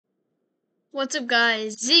What's up,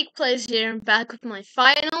 guys? Zeke Plays here. I'm back with my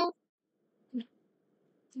final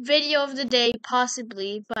video of the day,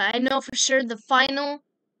 possibly, but I know for sure the final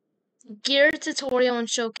gear tutorial and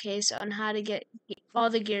showcase on how to get all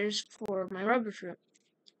the gears for my rubber fruit,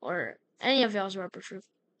 or any of y'all's rubber fruit.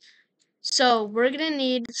 So, we're gonna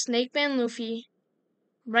need Snakeman Luffy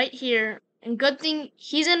right here, and good thing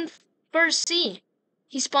he's in first sea.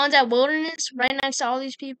 He spawns at Wilderness, right next to all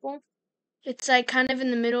these people. It's like kind of in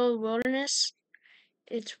the middle of the wilderness.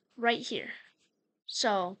 It's right here.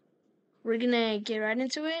 So, we're gonna get right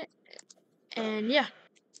into it, and yeah.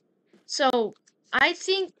 So I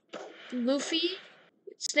think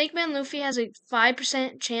Snakeman Luffy has a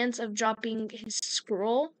 5% chance of dropping his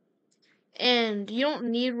scroll, and you don't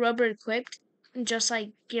need rubber equipped, just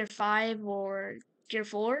like Gear 5 or Gear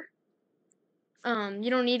 4. You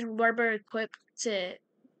don't need rubber equipped to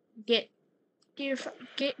get Gear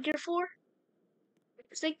 4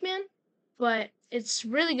 Snakeman, but it's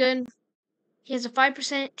really good. He has a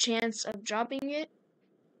 5% chance of dropping it,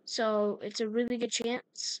 so it's a really good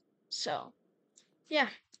chance. So, yeah,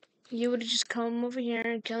 you would just come over here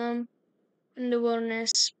and kill him in the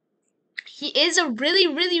wilderness. He is a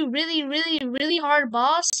really hard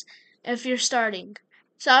boss if you're starting.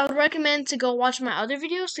 So I would recommend to go watch my other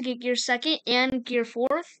videos to get Gear 2nd and Gear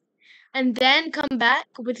 4th, and then come back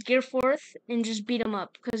with Gear 4th and just beat him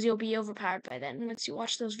up, because you'll be overpowered by then once you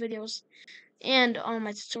watch those videos and all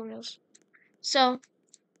my tutorials. So,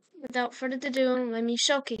 without further ado, let me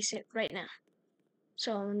showcase it right now.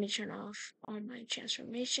 So let me turn off all my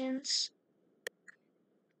transformations.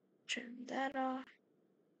 Turn that off.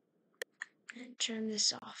 And turn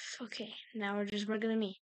this off. Okay, now we're just regular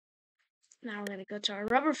me. Now we're gonna go to our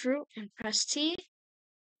rubber fruit and press T.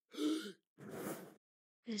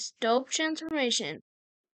 This dope transformation.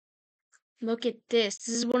 Look at this.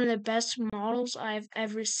 This is one of the best models I've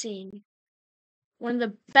ever seen. One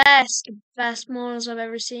of the best models I've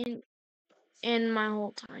ever seen in my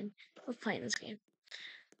whole time of playing this game.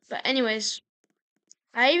 But anyways,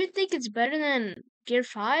 I even think it's better than Gear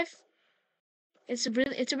 5. It's a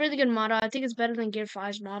really good model. I think it's better than Gear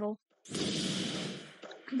 5's model.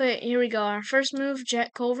 But here we go. Our first move,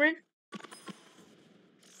 Jet Culverin.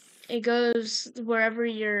 It goes wherever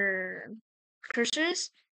your cursor is.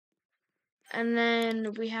 And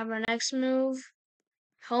then we have our next move,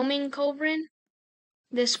 Homing Culverin.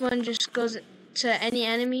 This one just goes to any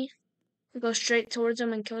enemy. It goes straight towards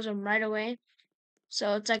them and kills them right away.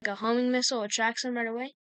 So it's like a homing missile, attracts them right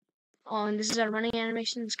away. Oh, and this is our running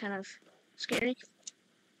animation. It's kind of scary.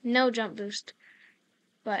 No jump boost,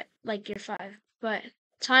 but like Gear 5. But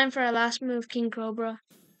time for our last move, King Cobra.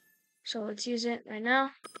 So let's use it right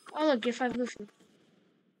now. Oh look, Gear 5 Luffy.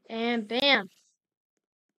 And bam!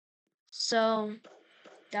 So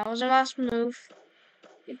that was our last move.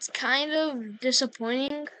 It's kind of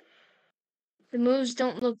disappointing. The moves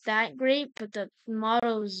don't look that great, but the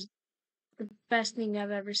model is the best thing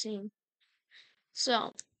I've ever seen.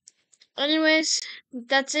 So, anyways,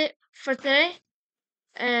 that's it for today,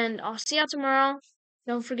 and I'll see y'all tomorrow.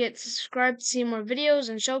 Don't forget to subscribe to see more videos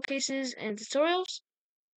and showcases and tutorials,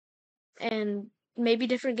 and maybe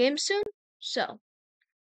different games soon. So,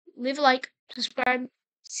 leave a like, subscribe,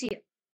 see ya.